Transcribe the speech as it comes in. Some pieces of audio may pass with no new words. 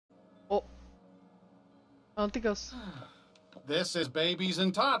don't think I was... This is Babies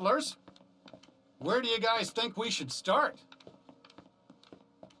and Toddlers. Where do you guys think we should start?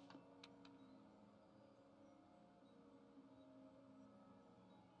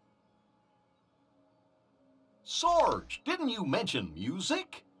 Sarge, didn't you mention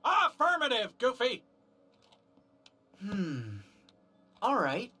music? Affirmative, Goofy. All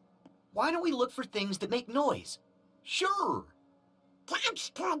right. Why don't we look for things that make noise? Sure.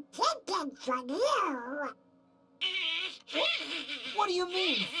 That's contented for you. What do you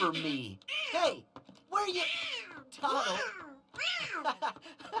mean, for me? Hey, where you... Donald.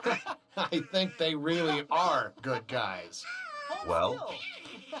 I think they really are good guys. Well,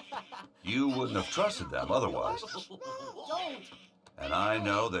 you wouldn't have trusted them otherwise. Don't. And I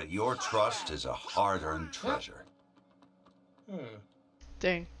know that your trust is a hard-earned treasure.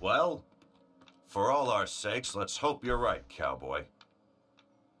 Dang. Well, for all our sakes, let's hope you're right, cowboy.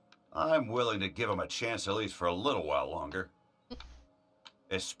 I'm willing to give him a chance at least for a little while longer.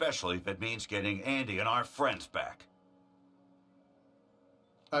 Especially if it means getting Andy and our friends back.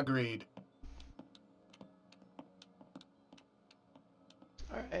 Agreed.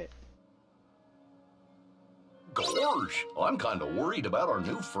 Alright. Gorge, I'm kind of worried about our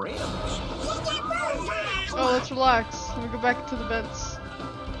new friends. Oh, let's relax. Let me go back into the vents.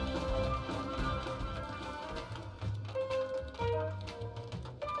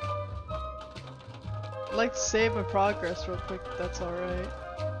 I'd like to save my progress real quick, if that's alright.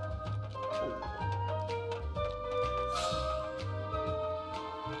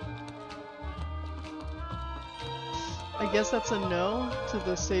 I guess that's a no to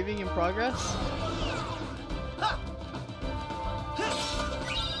the saving in progress.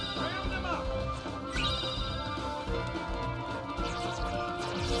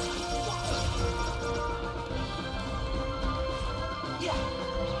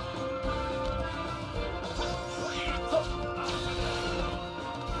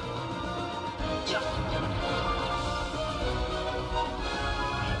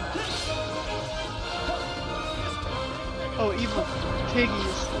 Oh, evil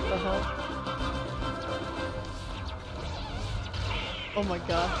piggies, what the hell? Oh my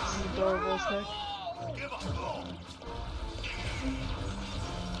god, this is adorable as heck.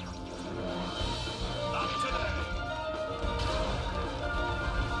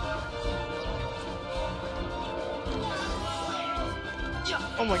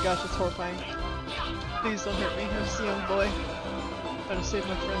 Oh my gosh, it's horrifying. Please don't hurt me, I'm just a young boy. Trying to save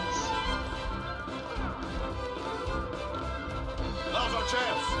my friends. Now's our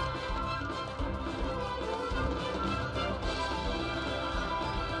chance.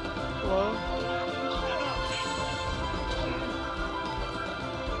 Hello?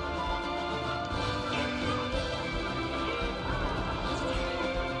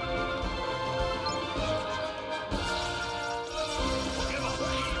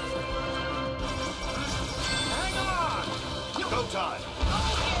 Go time.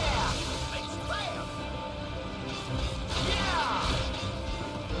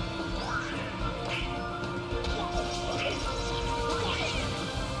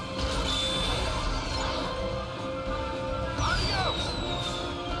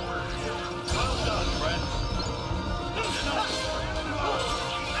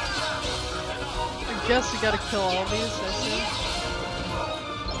 I guess we gotta kill all these, I see.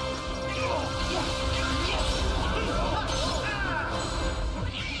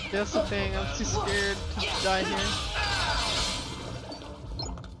 That's the thing, I'm too scared to die here.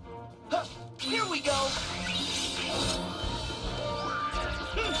 Here we go.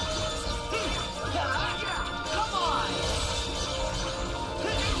 Come on.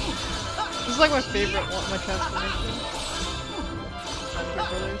 This is like my favorite one, my transformation. Under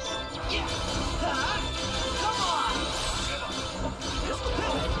Brothers.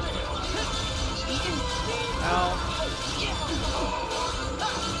 Ow.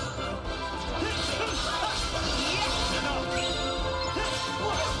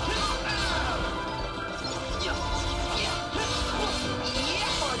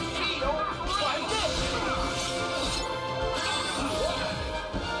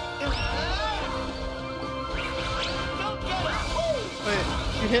 Wait,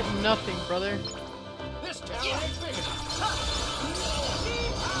 you hit nothing, brother. This town ain't big enough.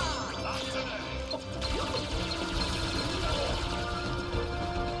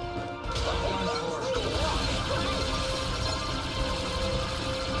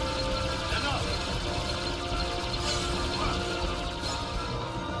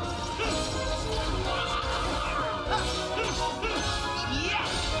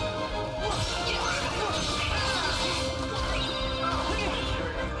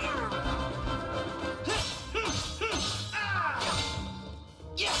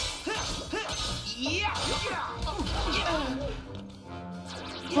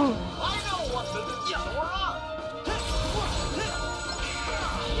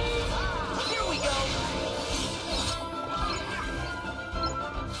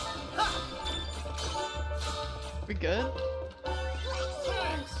 good?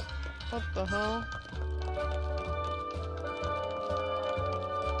 What the hell?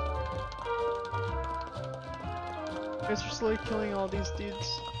 I guess we're slowly killing all these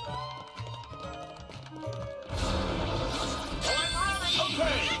dudes.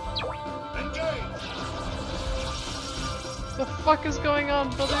 The fuck is going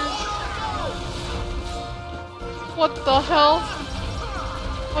on, brothers? What the hell?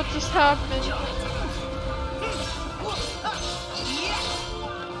 What just happened?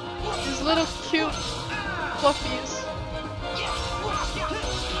 These little cute fluffies.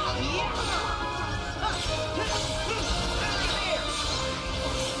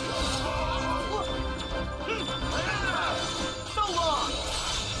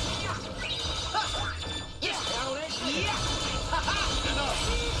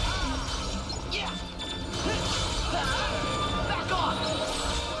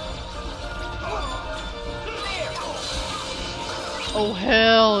 Oh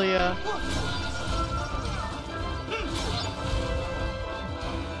hell yeah.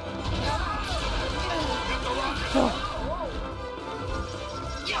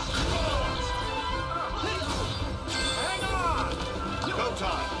 Go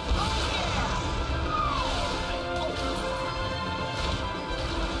time.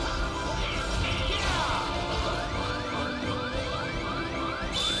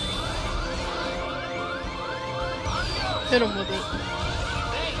 Hit him with it.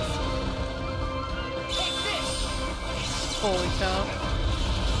 Holy cow.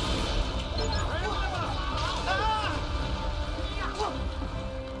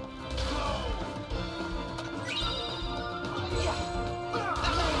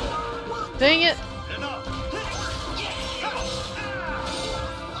 Dang it!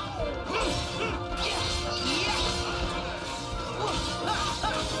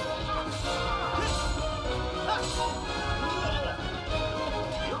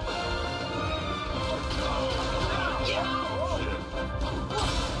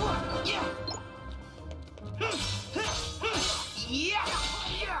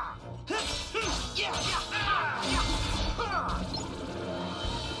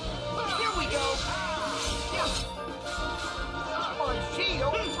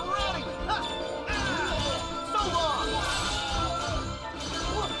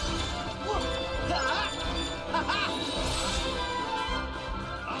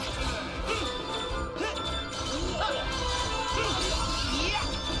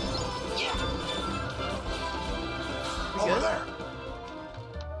 Over there.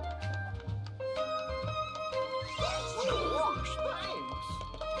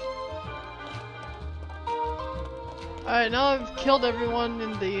 Alright, now I've killed everyone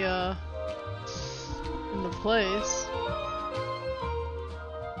in the place.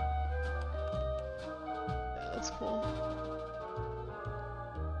 Yeah, that's cool.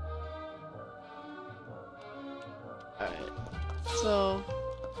 Alright, so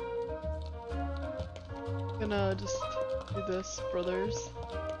I'm gonna just do this, brothers.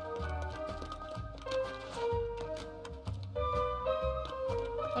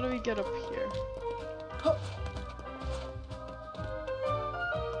 How do we get up here?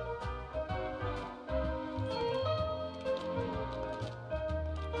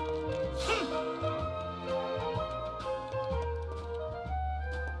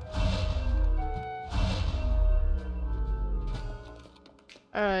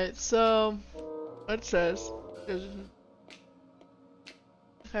 Alright, so it says okay.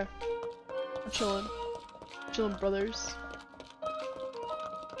 I'm chilling. Chilling, brothers.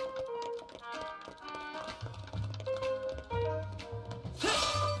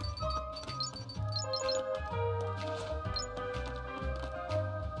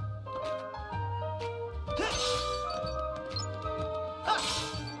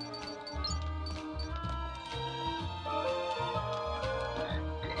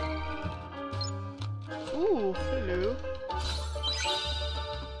 Ooh, hello.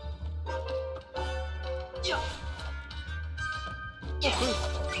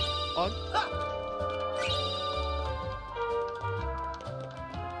 Odd.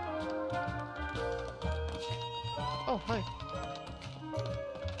 Oh, hi.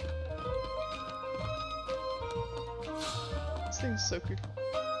 This thing's so creepy.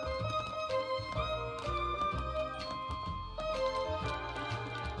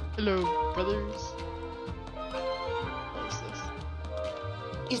 Hello, brothers. What is this?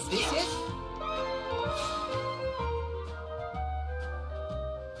 Is this it?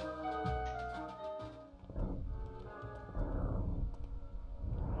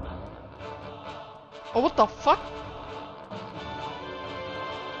 Oh, what the fuck?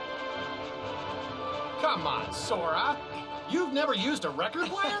 Come on, Sora. You've never used a record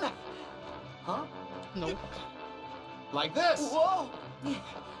player? Huh? Nope. Like this. Whoa!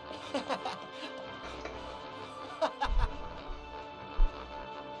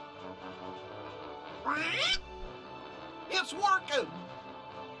 What? It's working.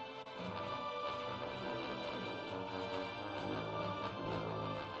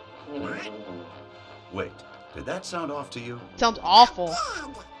 Wait, did that sound off to you? Sounds awful.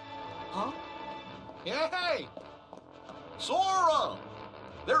 Dad. Huh? Hey! Sora!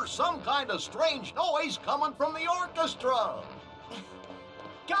 There's some kind of strange noise coming from the orchestra.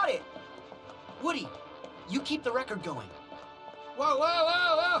 Got it! Woody, you keep the record going. Whoa, whoa,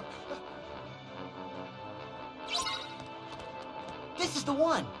 whoa, whoa! This is the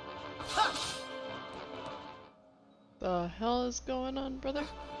one. The hell is going on, brother?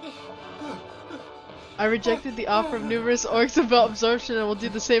 I rejected the offer of numerous orcs about absorption and will do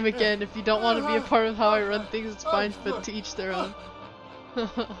the same again. If you don't want to be a part of how I run things, it's fine, but to each their own.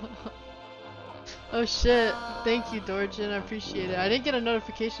 Oh shit. Thank you, Dorjin. I appreciate it. I didn't get a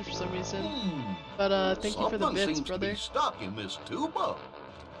notification for some reason. But thank you for the Something bits, seems brother. to be stuck in this tuba.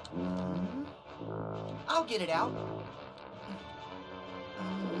 I'll get it out.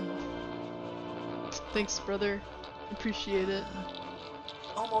 Thanks, brother. Appreciate it.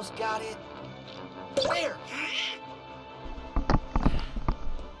 Almost got it. There!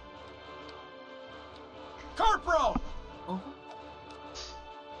 Corporal!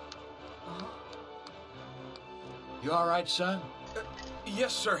 You all right, son?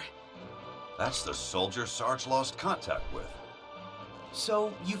 Yes, sir. That's the soldier Sarge lost contact with.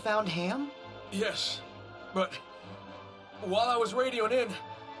 So, you found Ham? Yes, but while I was radioing in,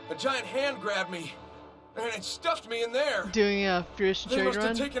 a giant hand grabbed me, and it stuffed me in there. Doing a Furious They Trade must have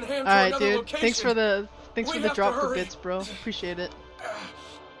run. taken Ham to Alright, another dude. location. Thanks for the We have to drop for hurry. bits, bro. Appreciate it.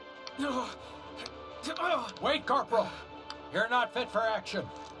 Wait, Corporal. You're not fit for action.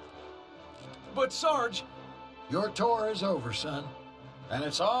 But Sarge, Your tour is over, son. And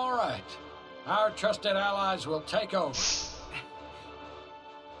it's all right. Our trusted allies will take over.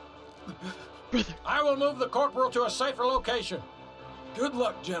 Brother. I will move the Corporal to a safer location. good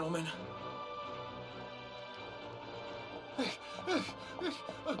luck, gentlemen.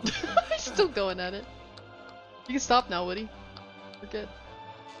 He's still going at it. You can stop now, Woody. We're good.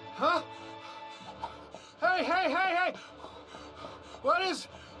 Huh? Hey, hey, hey, hey! What is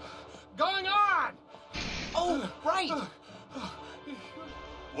going on? Oh, right!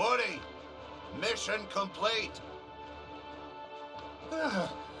 Woody, mission complete.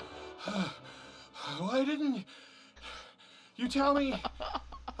 Why didn't you tell me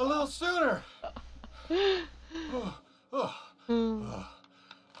a little sooner?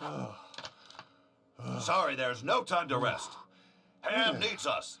 Sorry, there's no time to rest. Ham needs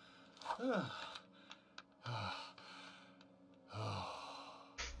us.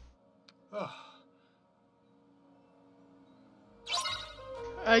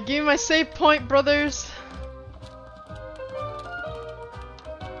 Alright, give me my save point, brothers.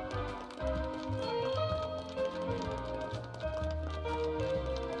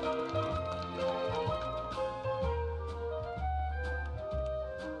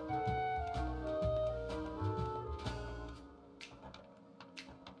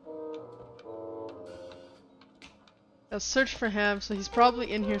 Let's search for Ham, so he's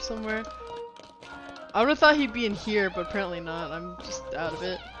probably in here somewhere. I would've thought he'd be in here, but apparently not. I'm just out of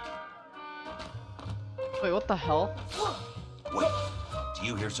it. Wait, what the hell? Wait, do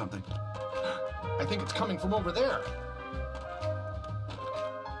you hear something? I think it's coming from over there.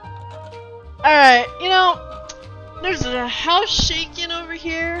 Alright, you know, there's a house shaking over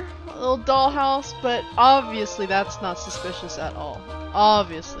here, a little dollhouse, but obviously that's not suspicious at all.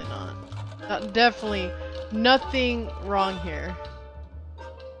 Obviously not. Definitely nothing wrong here.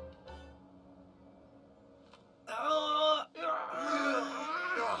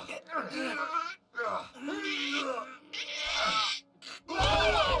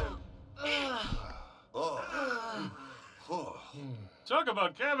 Talk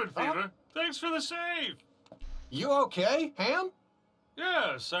about cabin fever. Thanks for the save. You okay, Ham?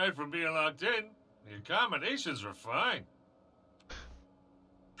 Yeah, aside from being locked in, the accommodations were fine.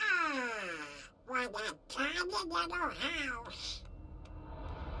 What a tiny little house.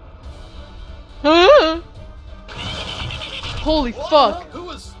 Huh? Holy fuck! Who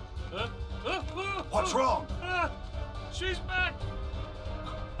was... What's wrong? She's back.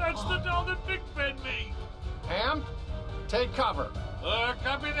 That's the doll that Big fed me. Ham? Take cover.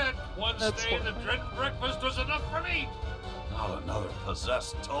 Copy that. One That's stay in the horrifying. dreaded breakfast was enough for me. Not another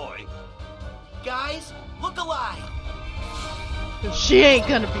possessed toy. Guys, look alive! She ain't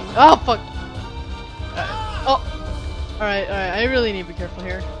gonna be. Oh fuck! Alright, I really need to be careful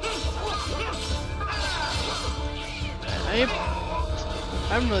here.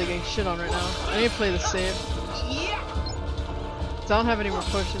 I'm really getting shit on right now. I need to play this safe. I don't have any more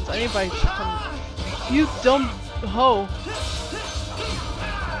potions. I need to buy some. You dumb hoe.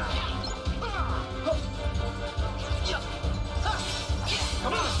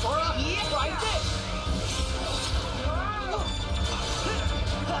 Come on, Sora. Try this.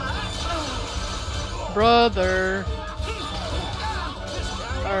 Brother.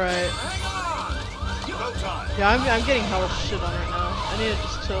 Alright. Yeah, I'm getting hella shit on right now. I need to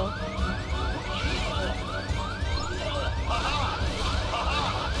just chill.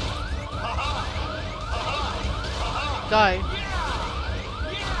 Die.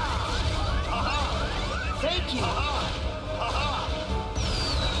 Thank you.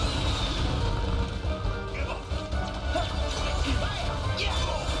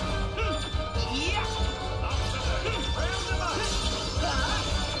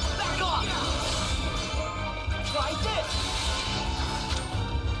 Back off. Try this.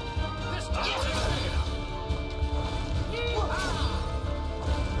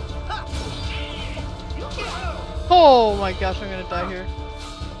 Oh my gosh, I'm gonna die here.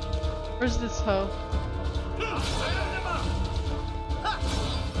 Where's this hoe?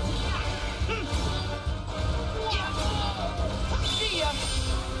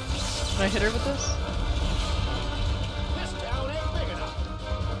 Can I hit her with this?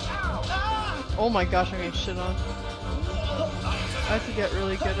 Oh my gosh, I'm getting shit on. I have to get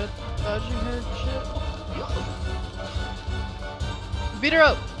really good at dodging her shit. Beat her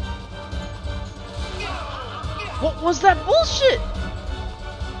up! What was that bullshit?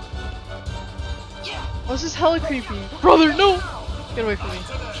 Oh, this is hella creepy. Brother, no! Get away from me.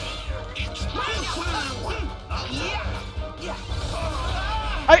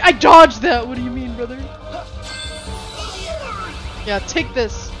 I dodged that! What do you mean, brother? Yeah, take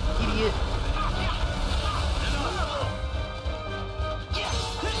this, idiot.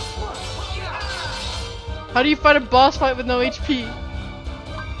 How do you fight a boss fight with no HP?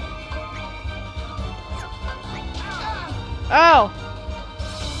 Ow!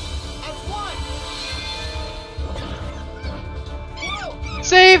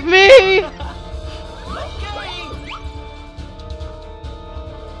 Save me!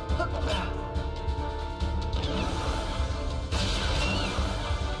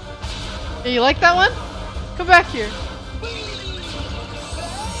 Yeah, you like that one? Come back here.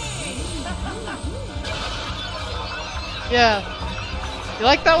 Yeah. You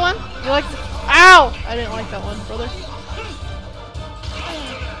like that one? You like? Ow! I didn't like that one, brother.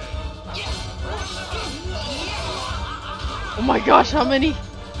 Oh my gosh, how many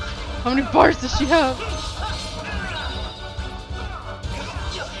bars does she have?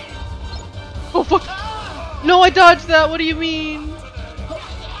 Oh fuck! No, I dodged that. What do you mean?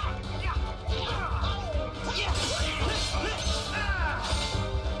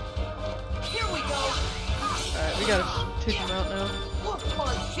 Alright, we gotta take him out now.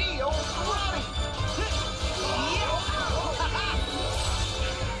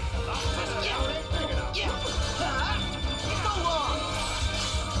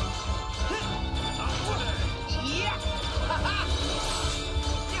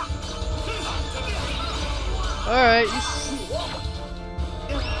 Alright,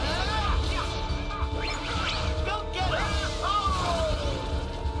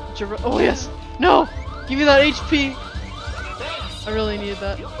 oh yes! No! Give me that HP! I really needed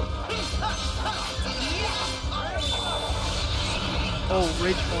that. Oh,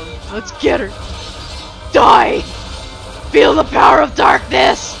 rage form. Let's get her! Die! Feel the power of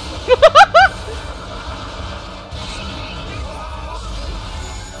darkness!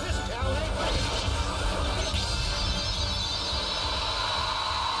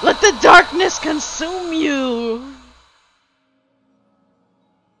 Let the darkness consume you!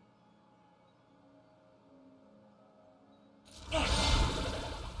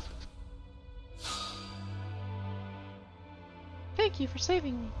 Thank you for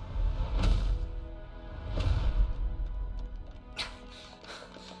saving me.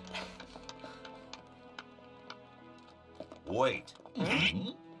 Wait.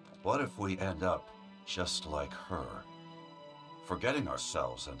 What if we end up just like her? Forgetting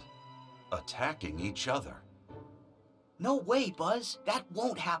ourselves and attacking each other. No way, Buzz. That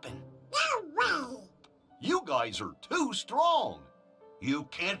won't happen. No way. You guys are too strong. You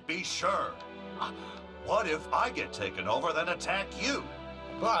can't be sure. What if I get taken over, then attack you?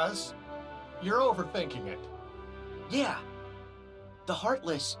 Buzz, you're overthinking it. Yeah. The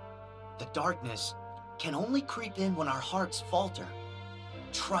Heartless, the darkness, can only creep in when our hearts falter.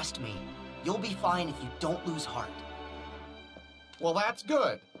 Trust me, you'll be fine if you don't lose heart. Well, that's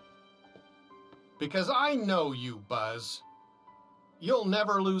good. Because I know you, Buzz. You'll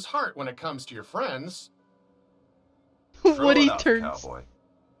never lose heart when it comes to your friends. True Woody enough, turns. Cowboy.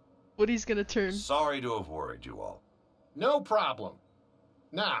 Woody's gonna turn. Sorry to have worried you all. No problem.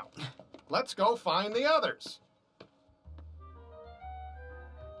 Now, let's go find the others.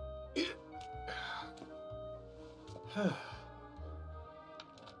 Huh?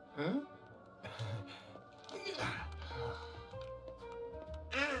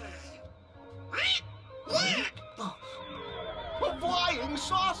 A flying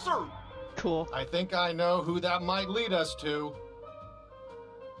saucer! Cool. I think I know who that might lead us to.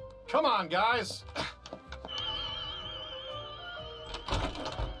 Come on, guys.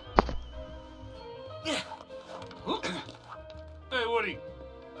 Hey, Woody.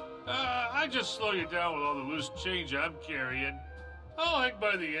 I just slow you down with all the loose change I'm carrying. I'll hang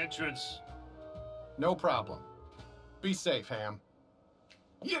by the entrance. No problem. Be safe, Ham.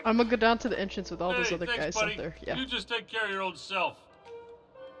 I'm gonna go down to the entrance with all those Hey, other thanks, guys buddy. up there. Yeah. You just take care of your old self.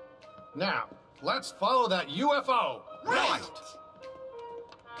 Now, let's follow that UFO. Right!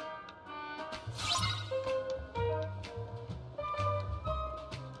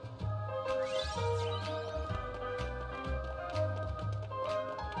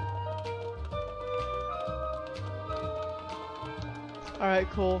 Alright,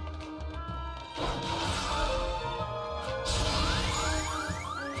 cool.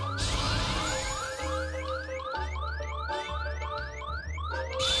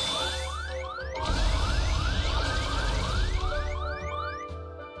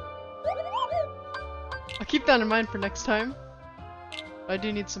 I'll keep that in mind for next time. I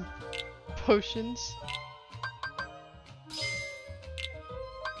do need some potions.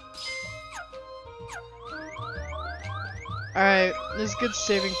 Alright, this is a good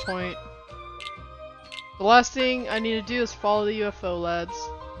saving point. The last thing I need to do is follow the UFO, lads.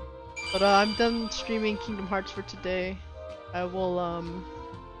 But I'm done streaming Kingdom Hearts for today. I will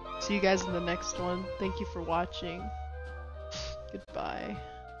see you guys in the next one. Thank you for watching. Goodbye.